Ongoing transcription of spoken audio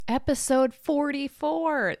Episode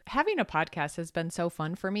 44. Having a podcast has been so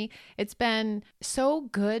fun for me. It's been so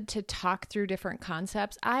good to talk through different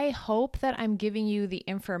concepts. I hope that I'm giving you the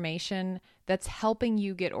information that's helping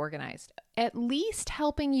you get organized, at least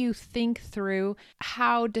helping you think through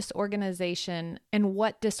how disorganization and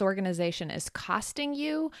what disorganization is costing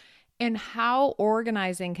you and how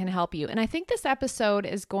organizing can help you. And I think this episode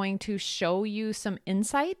is going to show you some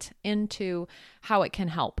insight into how it can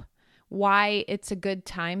help. Why it's a good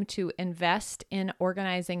time to invest in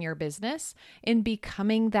organizing your business, in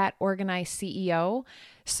becoming that organized CEO.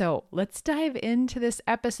 So let's dive into this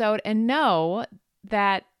episode and know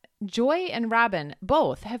that Joy and Robin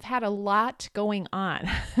both have had a lot going on.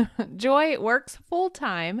 Joy works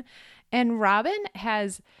full-time and Robin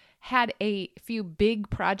has had a few big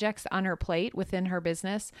projects on her plate within her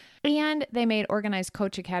business, and they made Organized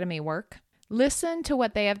Coach Academy work. Listen to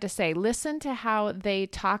what they have to say. Listen to how they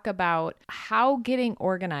talk about how getting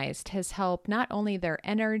organized has helped not only their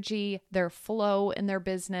energy, their flow in their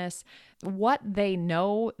business, what they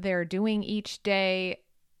know they're doing each day,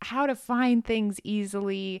 how to find things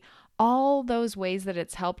easily, all those ways that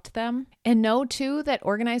it's helped them. And know too that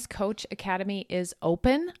Organized Coach Academy is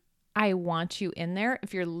open. I want you in there.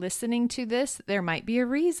 If you're listening to this, there might be a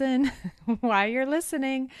reason why you're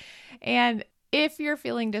listening. And if you're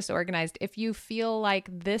feeling disorganized, if you feel like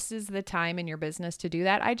this is the time in your business to do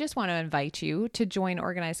that, I just want to invite you to join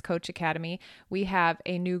Organized Coach Academy. We have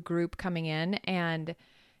a new group coming in and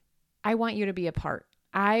I want you to be a part.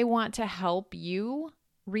 I want to help you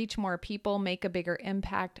reach more people, make a bigger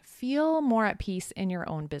impact, feel more at peace in your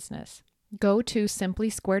own business. Go to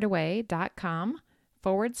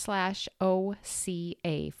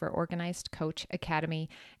simplysquaredaway.com/OCA for Organized Coach Academy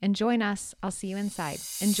and join us. I'll see you inside.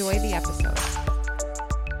 Enjoy the episode.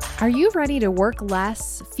 Are you ready to work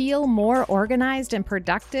less, feel more organized and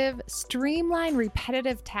productive, streamline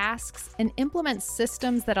repetitive tasks, and implement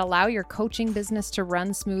systems that allow your coaching business to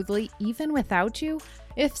run smoothly even without you?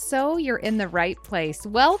 If so, you're in the right place.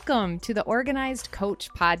 Welcome to the Organized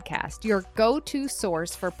Coach Podcast, your go-to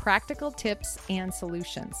source for practical tips and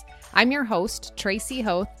solutions. I'm your host, Tracy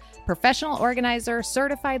Hoth, professional organizer,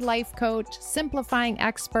 certified life coach, simplifying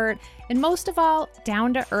expert, and most of all,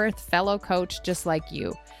 down-to-earth fellow coach just like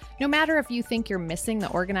you. No matter if you think you're missing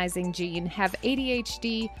the organizing gene, have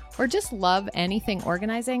ADHD, or just love anything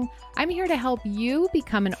organizing, I'm here to help you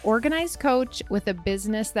become an organized coach with a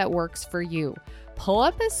business that works for you. Pull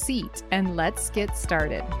up a seat and let's get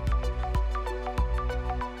started.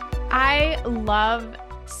 I love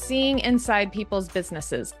seeing inside people's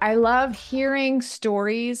businesses. I love hearing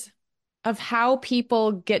stories of how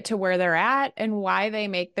people get to where they're at and why they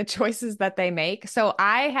make the choices that they make. So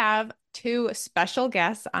I have two special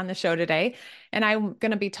guests on the show today, and I'm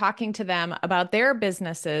going to be talking to them about their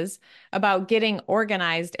businesses, about getting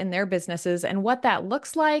organized in their businesses and what that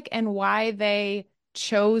looks like and why they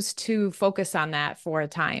chose to focus on that for a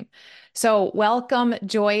time. So welcome,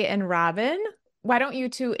 Joy and Robin. Why don't you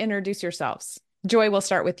two introduce yourselves? Joy, we'll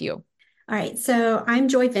start with you. All right, so I'm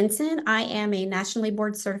Joy Vincent. I am a nationally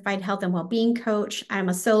board certified health and well-being coach. I'm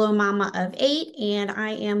a solo mama of 8, and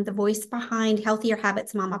I am the voice behind Healthier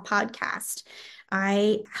Habits Mama podcast.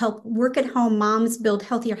 I help work at home moms build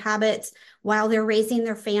healthier habits while they're raising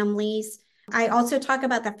their families. I also talk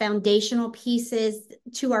about the foundational pieces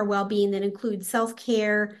to our well-being that include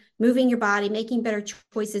self-care, moving your body, making better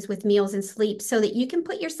choices with meals and sleep so that you can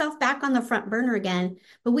put yourself back on the front burner again.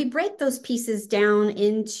 But we break those pieces down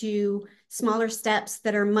into smaller steps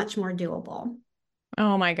that are much more doable.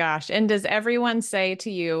 Oh my gosh. And does everyone say to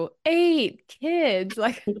you, 8 kids?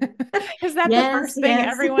 Like, is that the first thing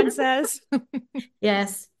everyone says?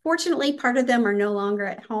 Yes. Fortunately, part of them are no longer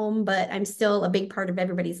at home, but I'm still a big part of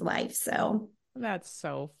everybody's life. So that's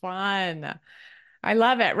so fun. I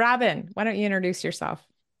love it. Robin, why don't you introduce yourself?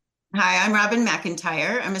 Hi, I'm Robin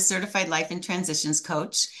McIntire. I'm a certified life and transitions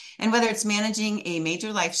coach. And whether it's managing a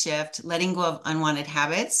major life shift, letting go of unwanted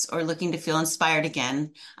habits, or looking to feel inspired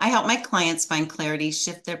again, I help my clients find clarity,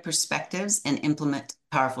 shift their perspectives, and implement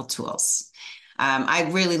powerful tools. I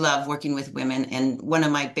really love working with women. And one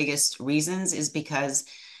of my biggest reasons is because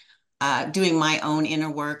doing my own inner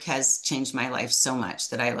work has changed my life so much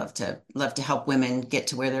that I love to help women get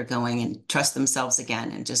to where they're going and trust themselves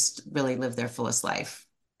again and just really live their fullest life.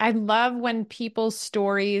 I love when people's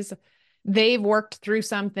stories, they've worked through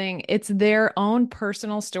something. It's their own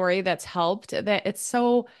personal story that's helped. That it's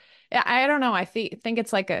so, I don't know. I think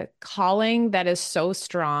it's like a calling that is so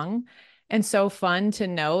strong and so fun to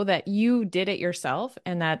know that you did it yourself.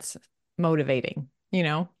 And that's motivating,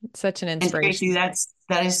 it's such an inspiration. And Tracy,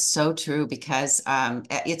 that is so true because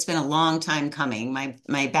it's been a long time coming.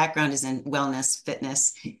 My background is in wellness,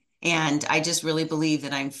 fitness, And I just really believe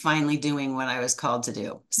that I'm finally doing what I was called to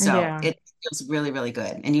do. So Yeah. it feels really, really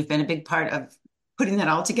good. And you've been a big part of putting that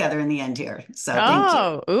all together in the end here. So thank you.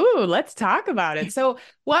 Oh, ooh, let's talk about it. So,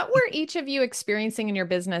 what were each of you experiencing in your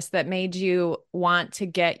business that made you want to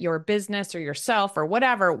get your business or yourself or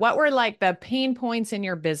whatever? What were like the pain points in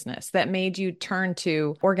your business that made you turn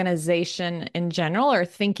to organization in general or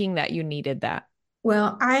thinking that you needed that?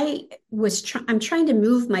 Well, I'm trying to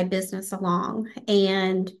move my business along,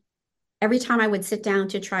 and every time I would sit down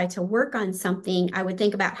to try to work on something, I would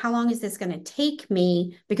think about how long is this going to take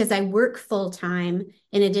me because I work full time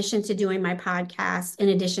in addition to doing my podcast, in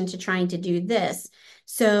addition to trying to do this.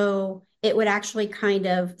 So it would actually kind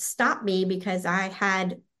of stop me because I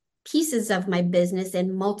had pieces of my business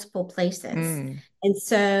in multiple places. Mm. And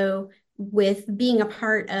so with being a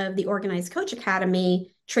part of the Organized Coach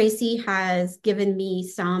Academy, Tracy has given me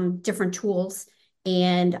some different tools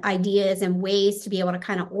and ideas and ways to be able to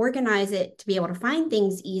kind of organize it, to be able to find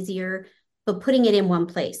things easier, but putting it in one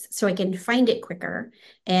place so I can find it quicker.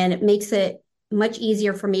 And it makes it much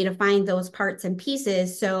easier for me to find those parts and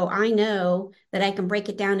pieces. So I know that I can break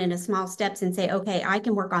it down into small steps and say, okay, I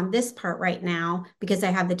can work on this part right now because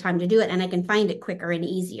I have the time to do it and I can find it quicker and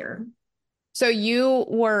easier. So, you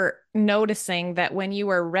were noticing that when you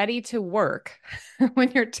were ready to work,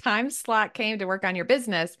 when your time slot came to work on your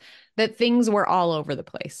business, that things were all over the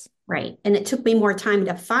place. Right. And it took me more time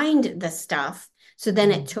to find the stuff. So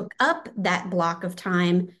then it took up that block of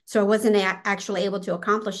time. So I wasn't actually able to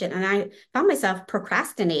accomplish it. And I found myself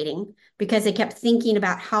procrastinating because I kept thinking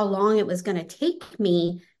about how long it was going to take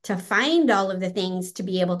me to find all of the things to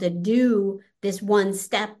be able to do this one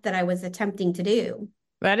step that I was attempting to do.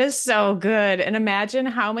 That is so good. And imagine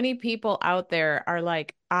how many people out there are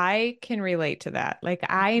like, I can relate to that. Like,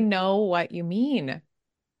 I know what you mean.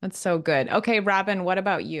 That's so good. Okay, Robin, what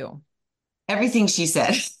about you? Everything she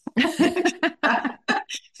said.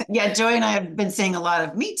 Yeah, Joy and I have been saying a lot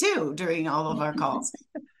of me too during all of our calls.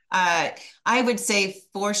 Uh, I would say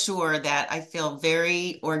for sure that I feel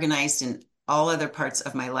very organized in all other parts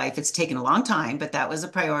of my life. It's taken a long time, but that was a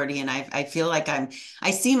priority. And I feel like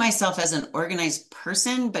I see myself as an organized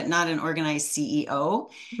person, but not an organized CEO.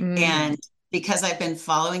 Mm. And because I've been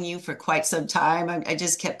following you for quite some time, I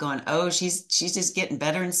just kept going, oh, she's just getting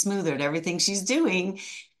better and smoother at everything she's doing.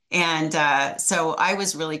 And so I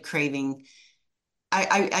was really craving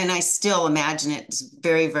and I still imagine it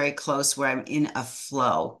very, very close where I'm in a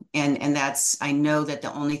flow. And that's I know that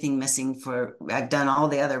the only thing missing for I've done all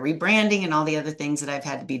the other rebranding and all the other things that I've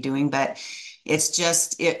had to be doing, but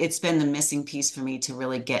it's been the missing piece for me to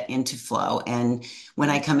really get into flow. And when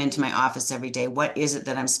I come into my office every day, what is it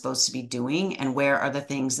that I'm supposed to be doing and where are the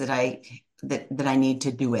things that I need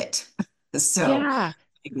to do it? So Yeah,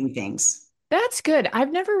 doing things. that's good.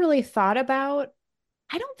 I've never really thought about,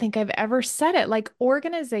 I don't think I've ever said it. Like,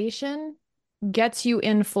 organization gets you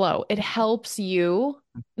in flow. It helps you,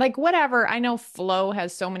 like, whatever. I know flow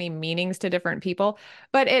has so many meanings to different people,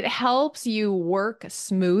 but it helps you work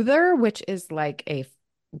smoother, which is like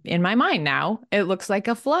in my mind now, it looks like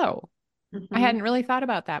a flow. I Mhm. hadn't really thought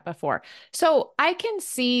about that before. So I can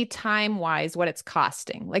see time wise what it's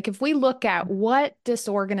costing. Like, if we look at what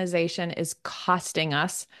disorganization is costing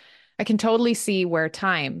us, I can totally see where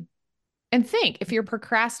time and think if you're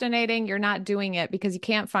procrastinating, you're not doing it because you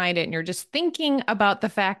can't find it and you're just thinking about the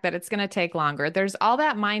fact that it's going to take longer. There's all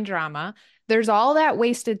that mind drama, there's all that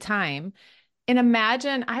wasted time. And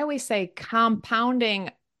imagine, I always say compounding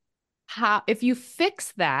how, if you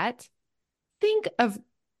fix that, think of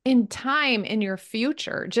in time in your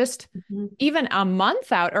future, just Mhm. even a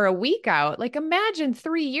month out or a week out. Like, imagine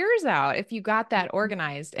 3 years out if you got that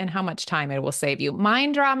organized and how much time it will save you.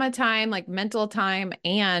 Mind drama time, like mental time,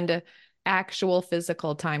 and actual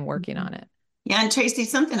physical time working Mhm. on it. Yeah, and Tracy,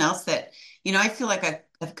 something else that, I feel like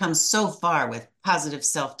I've come so far with positive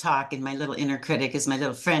self-talk and my little inner critic is my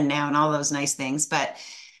little friend now and all those nice things. But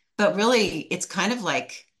really it's kind of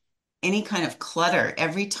like any kind of clutter.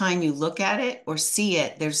 Every time you look at it or see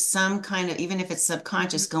it, there's some kind of, even if it's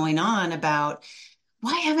subconscious going on about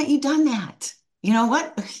why haven't you done that? You know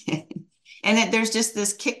what? There's just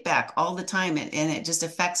this kickback all the time, and it just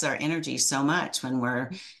affects our energy so much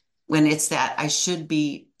when it's that I should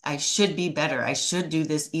be better. I should do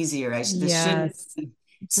this easier. This shouldn't. Yes. Mhm.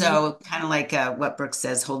 So kind of like what Brooke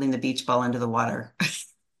says, holding the beach ball under the water.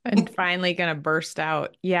 And finally gonna burst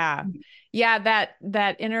out. Yeah. Yeah,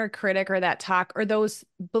 that inner critic or that talk or those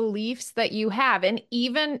beliefs that you have. And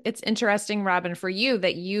even it's interesting, Robin, for you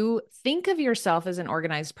that you think of yourself as an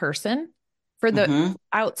organized person for the Hmm.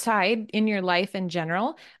 outside in your life in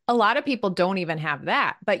general. A lot of people don't even have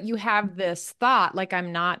that, but you have this thought like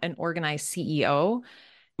I'm not an organized CEO.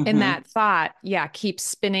 And Hmm. that thought, yeah, keeps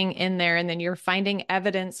spinning in there. And then you're finding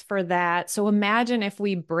evidence for that. So imagine if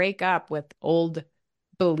we break up with old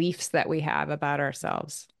beliefs that we have about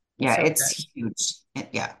ourselves. Yeah, So it's good. huge.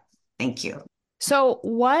 Yeah. Thank you. So,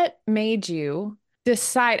 what made you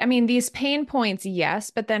decide? I mean, these pain points, yes,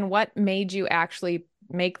 but then what made you actually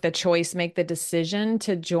make the choice, make the decision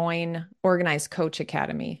to join Organized Coach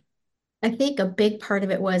Academy? I think a big part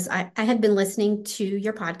of it was I had been listening to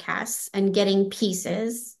your podcasts and getting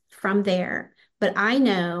pieces from there. But I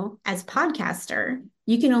know as podcaster,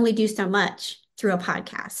 you can only do so much through a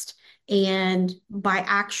podcast. And by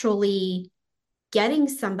actually getting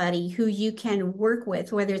somebody who you can work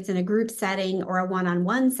with, whether it's in a group setting or a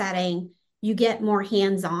one-on-one setting, you get more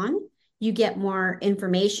hands-on, you get more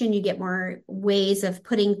information, you get more ways of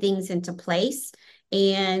putting things into place,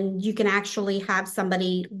 and you can actually have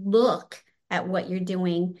somebody look at what you're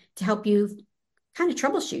doing to help you kind of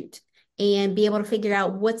troubleshoot and be able to figure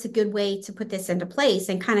out what's a good way to put this into place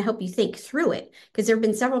and kind of help you think through it. Because there have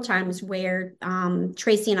been several times where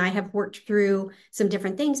Tracy and I have worked through some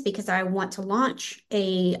different things because I want to launch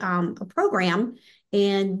a program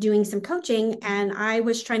and doing some coaching, and I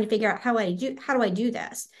was trying to figure out how do I do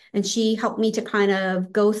this, and she helped me to kind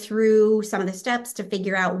of go through some of the steps to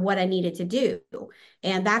figure out what I needed to do.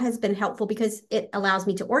 And that has been helpful because it allows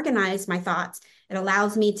me to organize my thoughts. It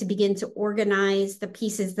allows me to begin to organize the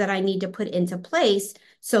pieces that I need to put into place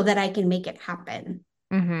so that I can make it happen.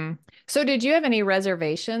 Hmm. So, did you have any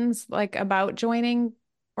reservations like about joining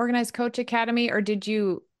Organized Coach Academy, or did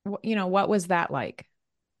you, what was that like?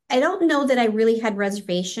 I don't know that I really had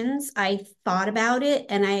reservations. I thought about it,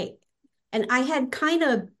 and I had kind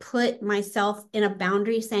of put myself in a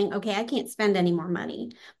boundary saying, okay, I can't spend any more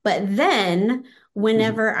money. But then Mhm.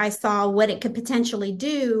 whenever I saw what it could potentially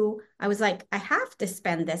do, I was like, I have to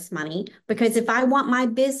spend this money because if I want my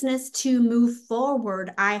business to move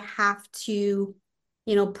forward, I have to,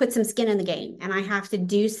 put some skin in the game and I have to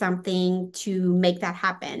do something to make that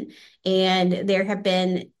happen. And there have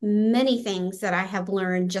been many things that I have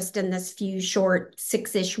learned just in this few short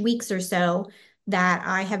 6-ish weeks or so that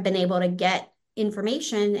I have been able to get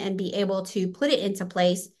information and be able to put it into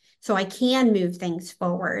place so I can move things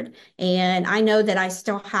forward. And I know that I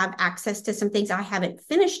still have access to some things. I haven't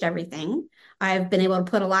finished everything. I've been able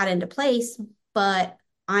to put a lot into place, but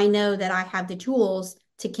I know that I have the tools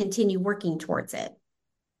to continue working towards it.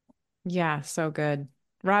 Yeah, so good.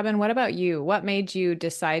 Robin, what about you? What made you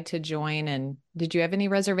decide to join, and did you have any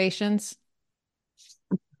reservations?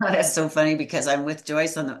 That's so funny because I'm with Joy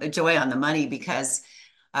on the money because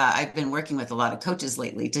I've been working with a lot of coaches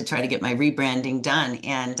lately to try to get my rebranding done.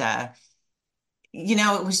 And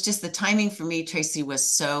it was just the timing for me, Tracy, was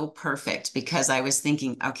so perfect because I was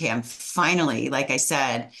thinking, okay, I'm finally, like I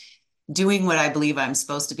said, doing what I believe I'm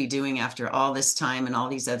supposed to be doing after all this time and all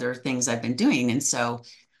these other things I've been doing. And so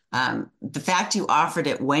the fact you offered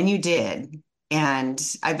it when you did,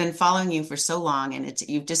 and I've been following you for so long, and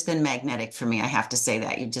you've just been magnetic for me. I have to say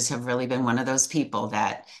that you just have really been one of those people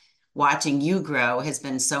that watching you grow has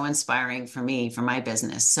been so inspiring for me for my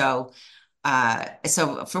business. So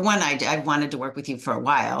for one, I wanted to work with you for a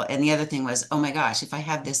while, and the other thing was, oh my gosh, if I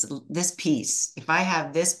have if I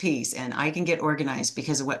have this piece, and I can get organized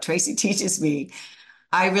because of what Tracy teaches me,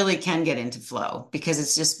 I really can get into flow because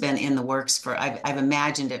it's just been in the works I've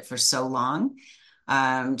imagined it for so long.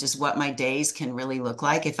 Just what my days can really look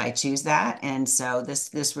like if I choose that. And so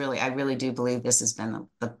this really, I really do believe this has been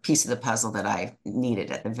the piece of the puzzle that I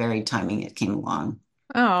needed at the very timing it came along.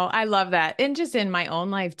 Oh, I love that. And just in my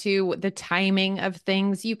own life too, the timing of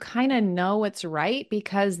things, you kind of know it's right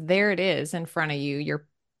because there it is in front of you.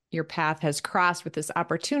 Your path has crossed with this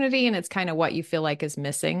opportunity and it's kind of what you feel like is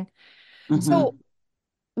missing. So, Hmm.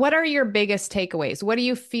 what are your biggest takeaways? What do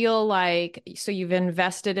you feel like? So you've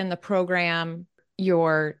invested in the program,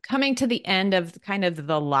 you're coming to the end of kind of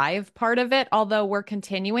the live part of it, although we're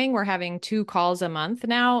continuing. We're having 2 calls a month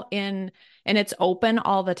now and it's open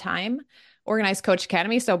all the time. Organized Coach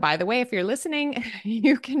Academy. So by the way, if you're listening,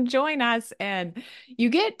 you can join us and you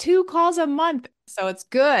get 2 calls a month. So it's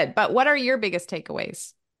good. But what are your biggest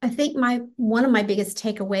takeaways? I think my one of my biggest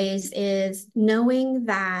takeaways is knowing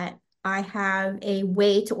that I have a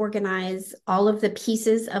way to organize all of the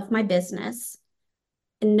pieces of my business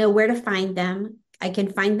and know where to find them. I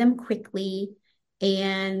can find them quickly,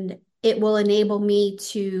 and it will enable me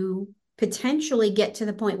to potentially get to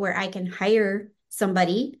the point where I can hire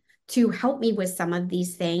somebody to help me with some of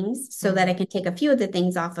these things so that I can take a few of the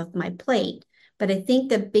things off of my plate. But I think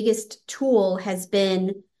the biggest tool has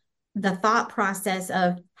been the thought process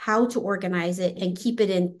of how to organize it and keep it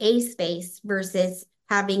in a space versus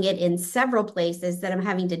having it in several places that I'm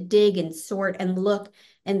having to dig and sort and look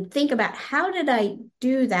and think about how did I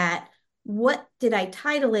do that? What did I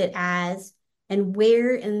title it as? And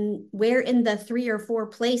where in the 3 or 4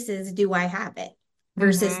 places do I have it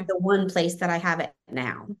versus Hmm. the one place that I have it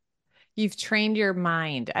now? You've trained your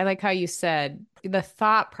mind. I like how you said the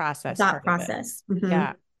thought process Thought part of it. process.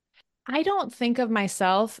 Yeah. I don't think of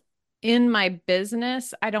myself in my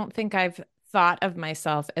business. I don't think I've thought of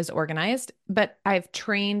myself as organized, but I've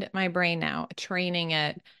trained my brain now, training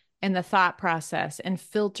it in the thought process and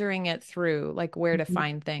filtering it through like where to Mhm.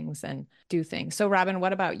 find things and do things. So, Robin,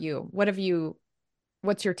 what about you?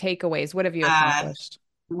 What's your takeaways? What have you Uh, accomplished?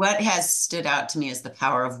 what has stood out to me is the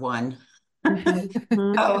power of one. Mhm.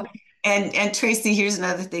 Mhm. Oh, and Tracy, here's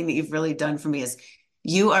another thing that you've really done for me is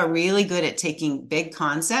you are really good at taking big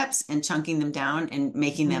concepts and chunking them down and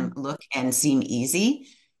making them Mhm. look and seem easy.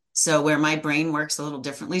 So where my brain works a little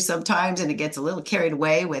differently sometimes and it gets a little carried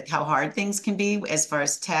away with how hard things can be as far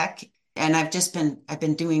as tech. And I've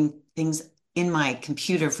been doing things in my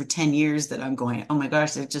computer for 10 years that I'm going, oh my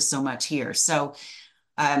gosh, there's just so much here. So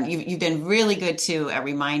you've been really good too at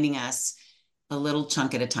reminding us a little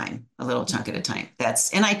chunk at a time, a little chunk at a time.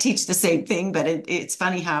 And I teach the same thing, but it's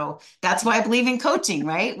funny how that's why I believe in coaching,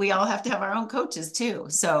 right? We all have to have our own coaches too.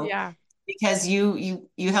 So Yeah. because you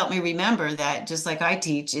help me remember that just like I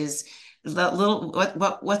teach is the little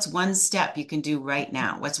what's one step you can do right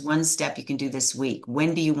now? What's one step you can do this week?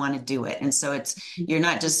 When do you want to do it? And so you're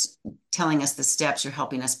not just telling us the steps, you're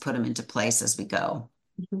helping us put them into place as we go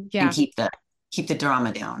Mhm. and Yeah. keep the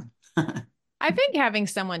drama down. I think having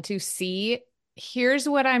someone to see, here's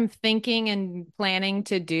what I'm thinking and planning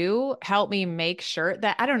to do, help me make sure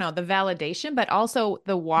that, I don't know, the validation, but also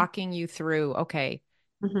the walking you through, okay,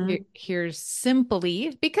 Mhm. here's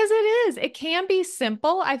simply, because it can be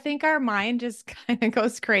simple. I think our mind just kind of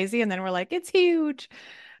goes crazy and then we're like, it's huge.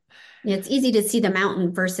 Yeah, it's easy to see the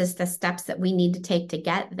mountain versus the steps that we need to take to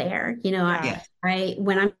get there. Yeah. Yeah.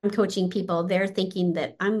 When I'm coaching people, they're thinking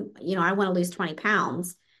that I want to lose 20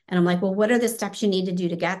 pounds. And I'm like, well, what are the steps you need to do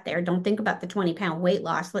to get there? Don't think about the 20-pound weight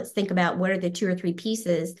loss. Let's think about what are the 2 or 3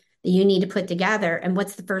 pieces that you need to put together and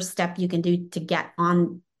what's the first step you can do to get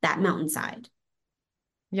on that mountainside.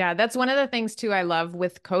 Yeah, that's one of the things too I love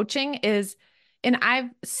with coaching is, and I've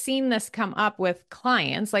seen this come up with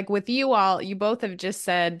clients, like with you all, you both have just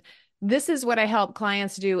said, this is what I help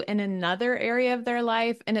clients do in another area of their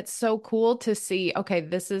life. And it's so cool to see, okay,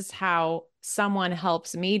 this is how someone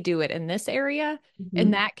helps me do it in this area. And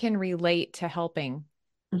Mhm. that can relate to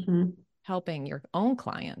Mhm. helping your own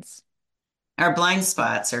clients. Our blind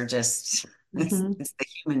spots are just Mhm. it's the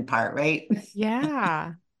human part, right?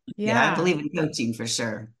 Yeah. Yeah, I Yeah. believe in coaching for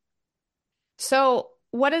sure. So,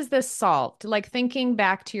 what is this solved? Like thinking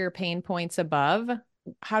back to your pain points above,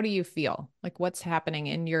 how do you feel? Like what's happening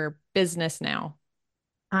in your business now?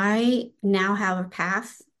 I now have a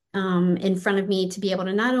path in front of me to be able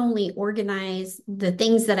to not only organize the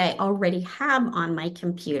things that I already have on my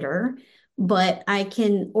computer, but I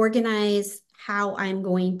can organize how I'm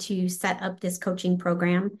going to set up this coaching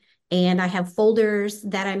program. And I have folders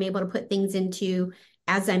that I'm able to put things into.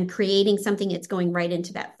 As I'm creating something, it's going right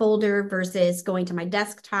into that folder versus going to my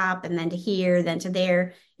desktop and then to here, then to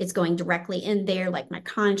there. It's going directly in there, like my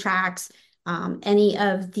contracts, any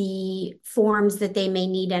of the forms that they may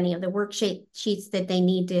need, any of the worksheets that they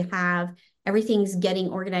need to have. Everything's getting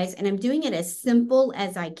organized, and I'm doing it as simple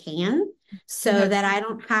as I can so that Yes. I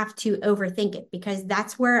don't have to overthink it, because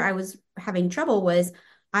that's where I was having trouble. Was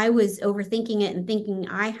I was overthinking it and thinking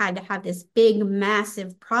I had to have this big,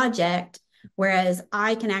 massive project, whereas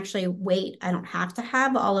I can actually wait. I don't have to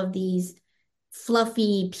have all of these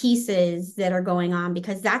fluffy pieces that are going on,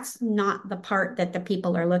 because that's not the part that the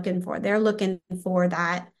people are looking for. They're looking for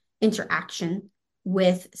that interaction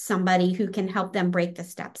with somebody who can help them break the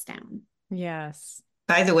steps down. Yes.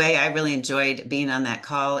 By the way, I really enjoyed being on that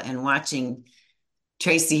call and watching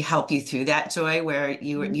Tracy help you through that, Joy, where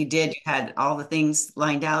Mhm. you had all the things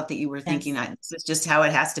lined out that you were thinking, Yes. this is just how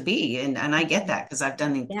it has to be. And I get Mhm. that because Yeah.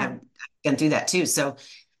 I've gone through that too. So,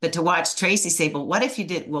 but to watch Tracy say, well, what if you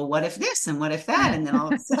did, well, what if this and what if that? And then all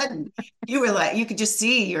of a sudden you were like, you could just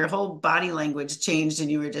see your whole body language changed and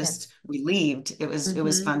you were just Yes. relieved. It was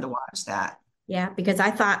Mhm. fun to watch that. Yeah, because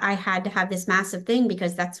I thought I had to have this massive thing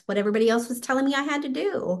because that's what everybody else was telling me I had to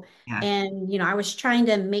do. Yeah. And, I was trying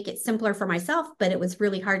to make it simpler for myself, but it was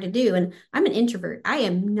really hard to do. And I'm an introvert. I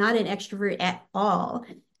am not an extrovert at all.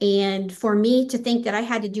 And for me to think that I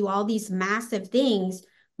had to do all these massive things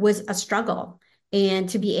was a struggle. And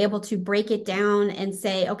to be able to break it down and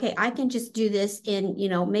say, okay, I can just do this in,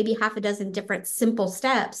 maybe half a dozen different simple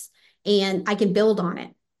steps and I can build on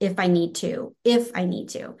it. if I need to.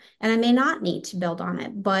 And I may not need to build on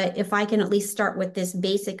it, but if I can at least start with this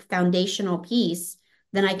basic foundational piece,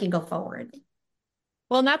 then I can go forward.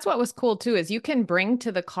 Well, and that's what was cool too, is you can bring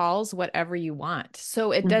to the calls whatever you want. So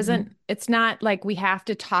Mhm. it's not like we have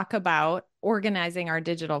to talk about organizing our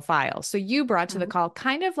digital files. So you brought to the Mhm. call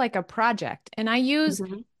kind of like a project. And I use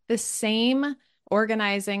Mhm. the same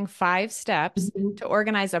organizing 5 steps Mhm. to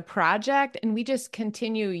organize a project. And we just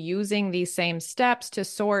continue using these same steps to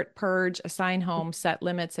sort, purge, assign home, set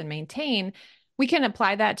limits, and maintain. We can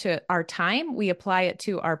apply that to our time. We apply it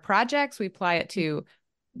to our projects. We apply it to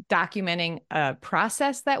documenting a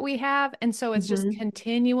process that we have. And so it's just Mhm.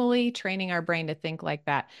 continually training our brain to think like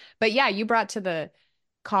that. But yeah, you brought to the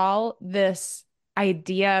call this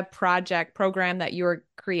idea, project, program that you were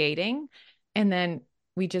creating. And then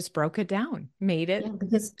we just broke it down, made Yeah, it.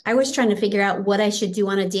 because I was trying to figure out what I should do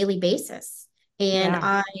on a daily basis. And Yeah.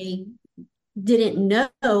 I didn't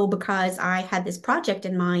know because I had this project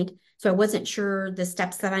in mind. So I wasn't sure the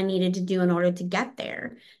steps that I needed to do in order to get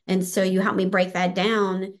there. And so you helped me break that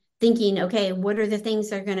down, thinking, okay, what are the things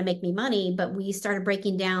that are going to make me money? But we started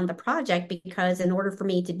breaking down the project because in order for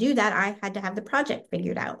me to do that, I had to have the project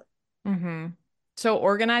figured out. hmm So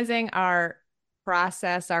organizing our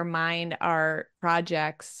process, our mind, our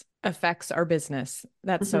projects affects our business.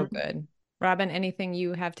 That's so Mhm. good. Robin, anything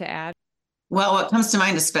you have to add? Well, what comes to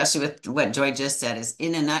mind, especially with what Joy just said, is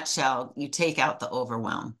in a nutshell, you take out the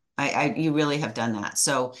overwhelm. You really have done that.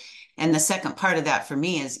 So, and the second part of that for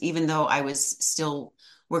me is even though I was still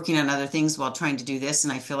working on other things while trying to do this,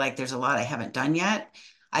 and I feel like there's a lot I haven't done yet,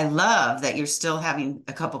 I love that you're still having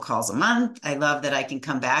a couple calls a month. I love that I can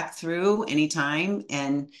come back through anytime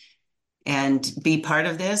and be part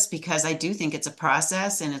of this because I do think it's a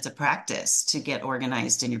process and it's a practice to get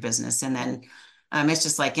organized in your business. And then it's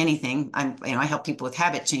just like anything. I help people with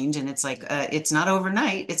habit change, and it's like it's not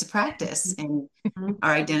overnight. It's a practice, and Mhm.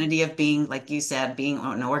 our identity of being, like you said, being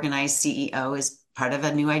an organized CEO is part of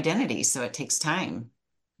a new identity. So it takes time.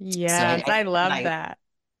 So Yes, I love I, that.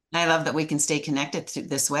 I love that we can stay connected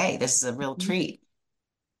this way. This is a real Mhm. treat.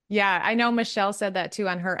 Yeah, I know Michelle said that too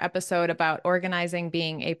on her episode about organizing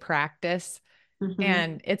being a practice, Mhm.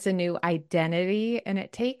 and it's a new identity, and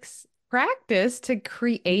it takes practice to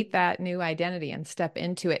create that new identity and step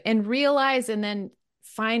into it and realize and then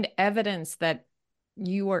find evidence that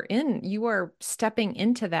you are stepping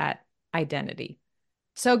into that identity.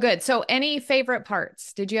 So good. So any favorite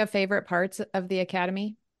parts? Did you have favorite parts of the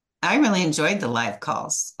academy? I really enjoyed the live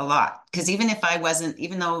calls a lot because even if I wasn't,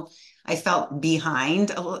 even though I felt behind,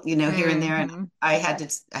 here and there, and Hmm I had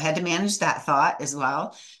to manage that thought as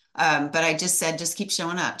well. But I just said, just keep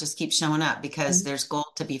showing up because there's gold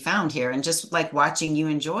to be found here. And just like watching you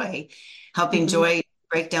helping Mhm. Joy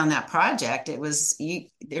break down that project,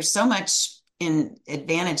 there's so much in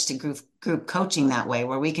advantage to group coaching that way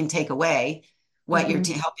where we can take away what you're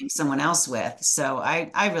Mhm. helping someone else with. So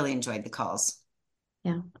I really enjoyed the calls.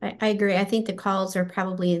 Yeah, I agree. I think the calls are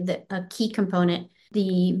probably a key component.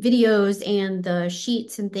 The videos and the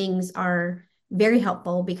sheets and things are very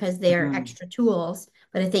helpful because they're Mhm. extra tools.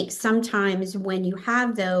 But I think sometimes when you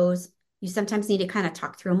have those, you sometimes need to kind of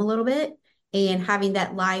talk through them a little bit and having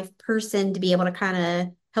that live person to be able to kind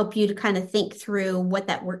of help you to kind of think through what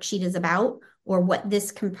that worksheet is about or what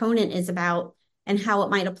this component is about and how it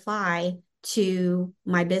might apply to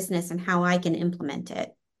my business and how I can implement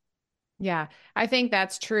it. Yeah, I think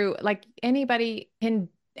that's true. Like anybody can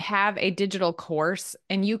have a digital course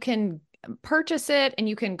and you can purchase it and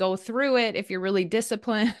you can go through it if you're really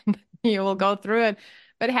disciplined, you will go through it.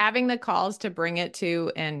 But having the calls to bring it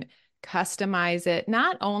to and customize it,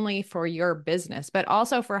 not only for your business, but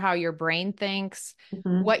also for how your brain thinks,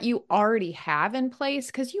 Mhm. what you already have in place,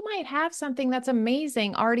 because you might have something that's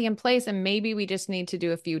amazing already in place, and maybe we just need to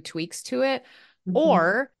do a few tweaks to it. Mhm.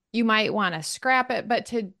 Or you might want to scrap it, but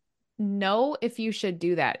to know if you should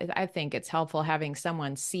do that. I think it's helpful having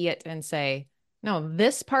someone see it and say, no,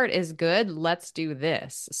 this part is good. Let's do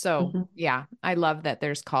this. So, Mhm. yeah, I love that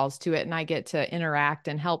there's calls to it and I get to interact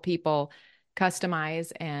and help people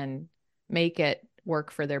customize and make it work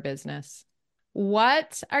for their business.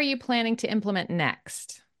 What are you planning to implement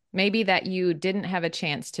next? Maybe that you didn't have a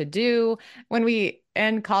chance to do. When we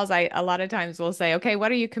end calls, I a lot of times will say, okay,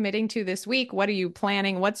 what are you committing to this week? What are you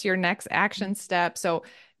planning? What's your next action step? So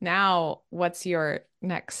now, what's your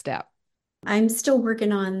next step? I'm still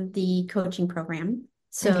working on the coaching program.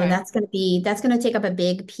 So Okay. that's going to take up a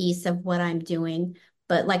big piece of what I'm doing.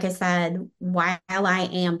 But like I said, while I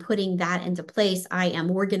am putting that into place, I am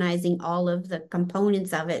organizing all of the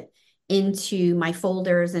components of it into my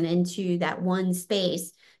folders and into that one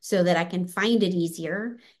space so that I can find it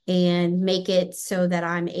easier and make it so that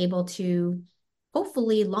I'm able to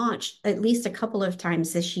hopefully launch at least a couple of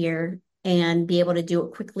times this year and be able to do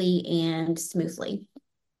it quickly and smoothly.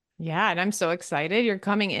 Yeah, and I'm so excited. You're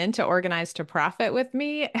coming in to Organize to Profit with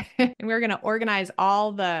me, and we're going to organize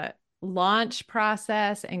all the launch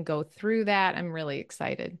process and go through that. I'm really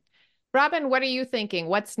excited. Robin, what are you thinking?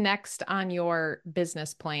 What's next on your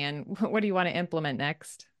business plan? What do you want to implement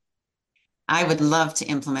next? I would love to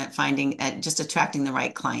implement finding just attracting the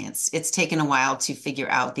right clients. It's taken a while to figure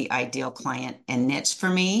out the ideal client and niche for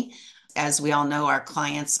me. As we all know, our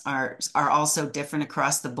clients are also different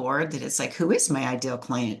across the board, that it's like, who is my ideal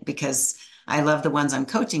client? Because I love the ones I'm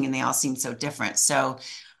coaching and they all seem so different. So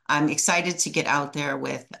I'm excited to get out there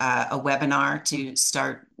with a webinar to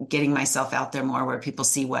start getting myself out there more where people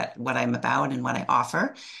see what I'm about and what I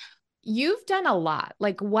offer. You've done a lot.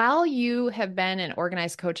 Like while you have been in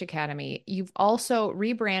Organized Coach Academy, you've also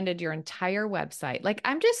rebranded your entire website. Like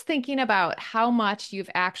I'm just thinking about how much you've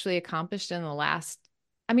actually accomplished in the last,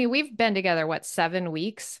 I mean, we've been together, what, 7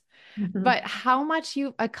 weeks, Mhm. but how much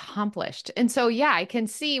you've accomplished. And so, yeah, I can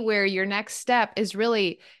see where your next step is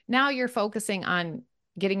really now you're focusing on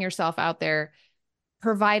getting yourself out there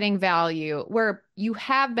providing value where you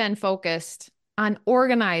have been focused on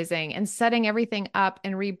organizing and setting everything up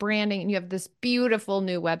and rebranding. And you have this beautiful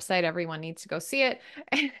new website. Everyone needs to go see it.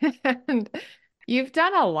 And you've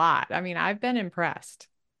done a lot. I mean, I've been impressed.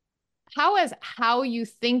 How has how you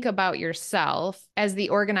think about yourself as the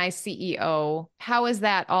organized CEO, how has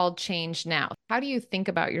that all changed now? How do you think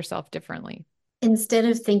about yourself differently? Instead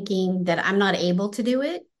of thinking that I'm not able to do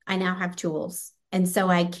it, I now have tools. And so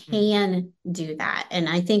I can do that. And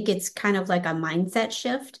I think it's kind of like a mindset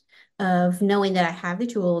shift of knowing that I have the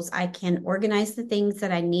tools, I can organize the things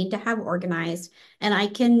that I need to have organized, and I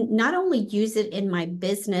can not only use it in my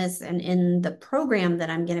business and in the program that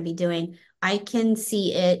I'm going to be doing, I can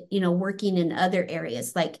see it, working in other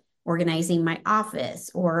areas like organizing my office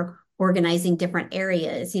or organizing different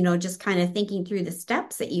areas, just kind of thinking through the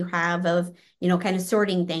steps that you have of kind of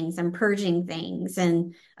sorting things and purging things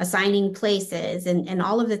and assigning places and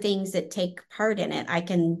all of the things that take part in it. I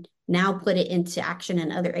can now put it into action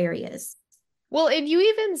in other areas. Well, and you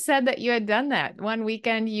even said that you had done that. One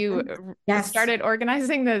weekend you Yes. started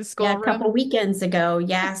organizing the Yeah, a couple schoolroom. weekends ago,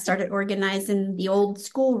 yeah, started organizing the old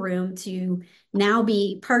schoolroom to now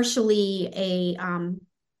be partially a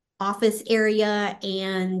office area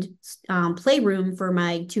and playroom for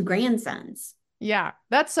my two grandsons. Yeah,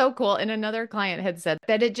 that's so cool. And another client had said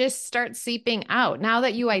that it just starts seeping out. Now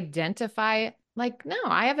that you identify, like, no,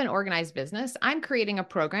 I have an organized business. I'm creating a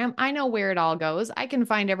program. I know where it all goes. I can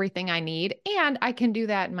find everything I need, and I can do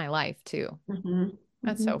that in my life too. Mhm,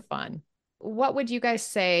 That's so mhm. fun. What would you guys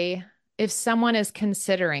say if someone is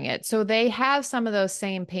considering it? So they have some of those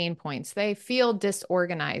same pain points. They feel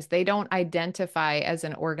disorganized. They don't identify as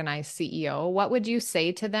an organized CEO. What would you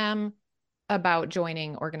say to them about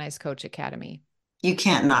joining Organized Coach Academy? You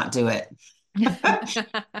can't not do it.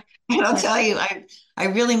 And I'll Yeah. tell you, I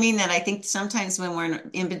really mean that. I think sometimes when we're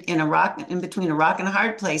in a rock, in between a rock and a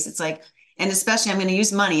hard place, it's like, and especially I'm going to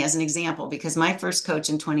use money as an example because my first coach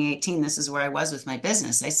in 2018, this is where I was with my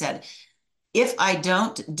business. I said, if I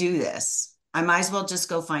don't do this, I might as well just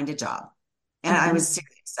go find a job. And I was Mhm.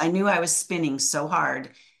 serious. I knew I was spinning so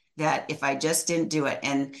hard that if I just didn't do it,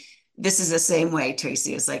 and this is the same way,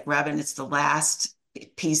 Tracy, it's like, Robin, it's the last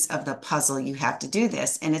piece of the puzzle. You have to do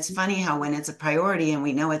this. And it's funny how when it's a priority and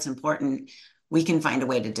we know it's important, we can find a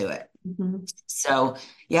way to do it. Mhm. So,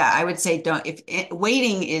 yeah, I would say don't, if it,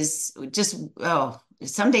 waiting is just, oh,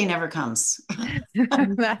 someday never comes.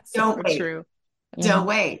 That's so Don't wait. true. Yeah. Don't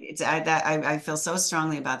wait. I feel so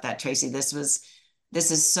strongly about that, Tracy. This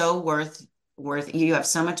is so worth you have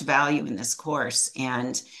so much value in this course.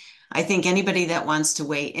 And I think anybody that wants to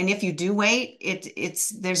wait, and if you do wait, it's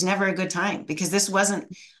there's never a good time because this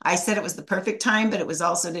wasn't, I said it was the perfect time, but it was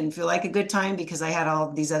also didn't feel like a good time because I had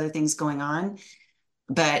all these other things going on.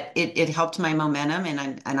 But it helped my momentum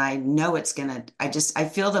and I know it's gonna, I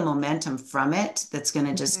feel the momentum from it that's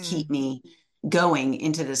gonna just keep Mhm. me going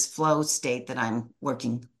into this flow state that I'm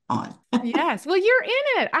working on. Yes. Well, you're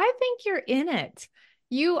in it. I think you're in it.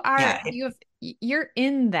 You are, Yeah, you're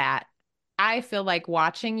in that. I feel like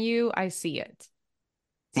watching you, I see it.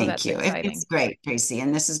 So thank that's you. It's exciting. great, Tracy.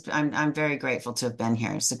 And this is I'm very grateful to have been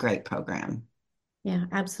here. It's a great program. Yeah,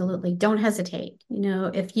 absolutely. Don't hesitate.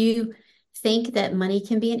 If you think that money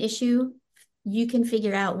can be an issue, you can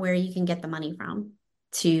figure out where you can get the money from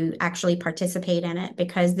to actually participate in it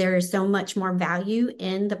because there is so much more value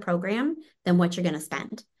in the program than what you're going to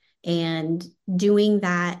spend. And doing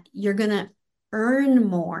that, you're going to earn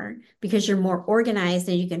more because you're more organized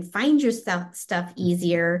and you can find your stuff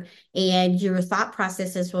easier, and your thought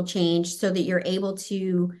processes will change so that you're able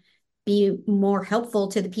to be more helpful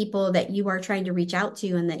to the people that you are trying to reach out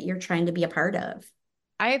to and that you're trying to be a part of.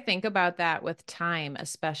 I think about that with time,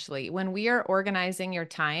 especially when we are organizing your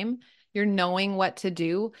time, you're knowing what to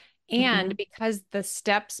do. And because the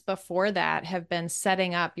steps before that have been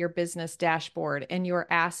setting up your business dashboard and your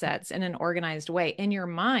assets in an organized way in your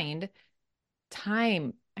mind,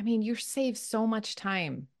 time, I mean, you save so much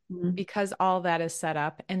time because all that is set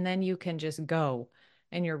up, and then you can just go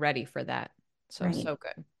and you're ready for that. So, Right. so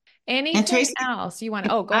good. And Anything Tracy, else you want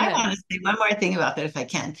to? Oh, go I ahead. want to say one more thing about that if I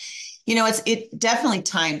can. It's definitely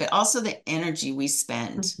time, but also the energy we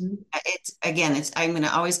spend. I'm going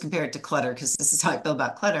to always compare it to clutter because this is how I feel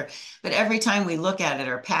about clutter. But every time we look at it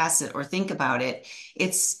or pass it or think about it,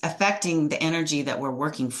 it's affecting the energy that we're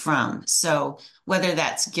working from. So whether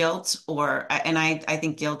that's guilt and I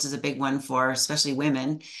think guilt is a big one for especially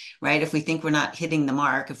women, right? If we think we're not hitting the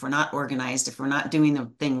mark, if we're not organized, if we're not doing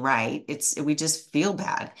the thing right, we just feel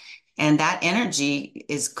bad. And that energy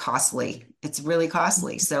is costly. It's really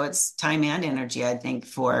costly. So it's time and energy, I think,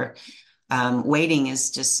 for waiting is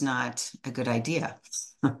just not a good idea.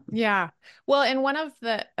 Yeah. Well, and one of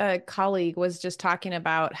the colleague was just talking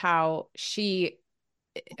about how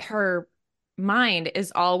her mind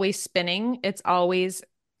is always spinning. It's always,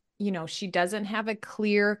 she doesn't have a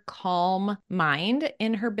clear, calm mind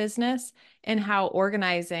in her business, and how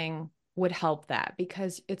organizing would help that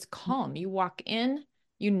because it's calm. You walk in,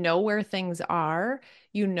 you know where things are,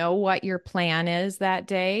 you know what your plan is that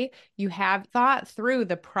day. You have thought through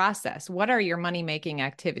the process. What are your money-making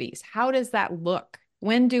activities? How does that look?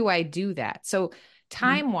 When do I do that? So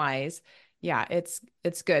time-wise, yeah, it's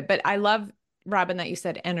good. But I love, Robin, that you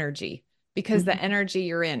said energy, because the energy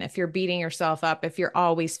you're in, if you're beating yourself up, if you're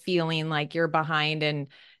always feeling like you're behind and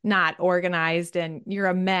not organized and you're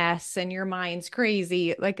a mess and your mind's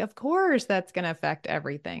crazy, like, of course, that's going to affect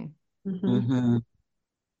everything.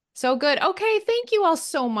 So good. Okay. Thank you all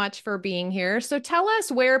so much for being here. So tell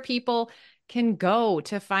us where people can go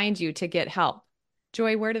to find you to get help.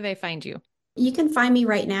 Joy, where do they find you? You can find me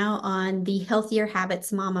right now on the Healthier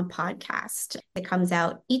Habits Mama podcast. It comes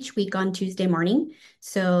out each week on Tuesday morning.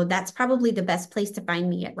 So that's probably the best place to find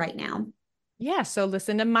me at right now. Yeah. So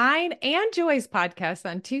listen to mine and Joy's podcast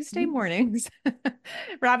on Tuesday mornings.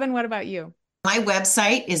 Robin, what about you? My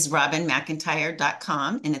website is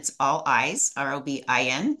robinmcintire.com, and it's all I's,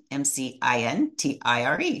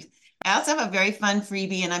 ROBINMCINTIRE. I also have a very fun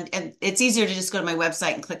freebie, and it's easier to just go to my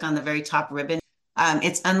website and click on the very top ribbon.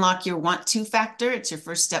 It's Unlock Your Want To Factor. It's your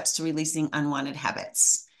first steps to releasing unwanted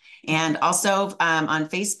habits. And also on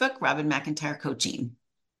Facebook, Robin McIntire Coaching.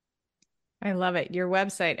 I love it. Your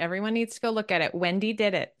website. Everyone needs to go look at it. Wendy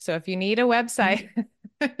did it. So if you need a website,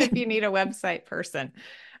 if you need a website person,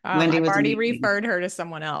 Wendy I've was already amazing. referred her to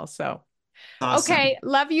someone else. So, Awesome. Okay.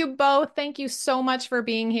 Love you both. Thank you so much for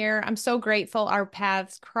being here. I'm so grateful our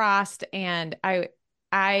paths crossed, and I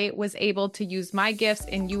was able to use my gifts,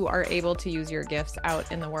 and you are able to use your gifts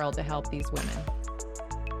out in the world to help these women.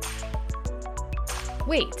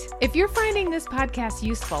 Wait, if you're finding this podcast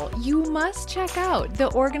useful, you must check out the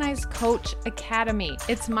Organized Coach Academy.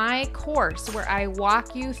 It's my course where I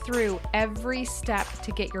walk you through every step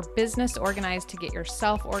to get your business organized, to get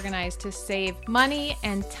yourself organized, to save money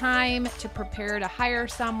and time, to prepare to hire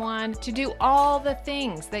someone, to do all the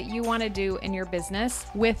things that you want to do in your business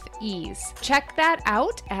with ease. Check that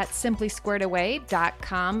out at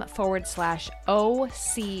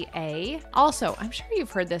simplysquaredaway.com/OCA. Also, I'm sure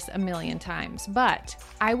you've heard this a million times, but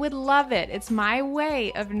I would love it. It's my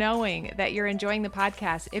way of knowing that you're enjoying the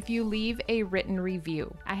podcast if you leave a written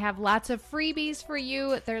review. I have lots of freebies for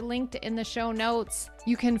you. They're linked in the show notes.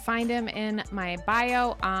 You can find them in my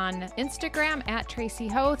bio on Instagram at Tracy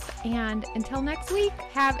Hoth. And until next week,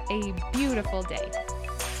 have a beautiful day.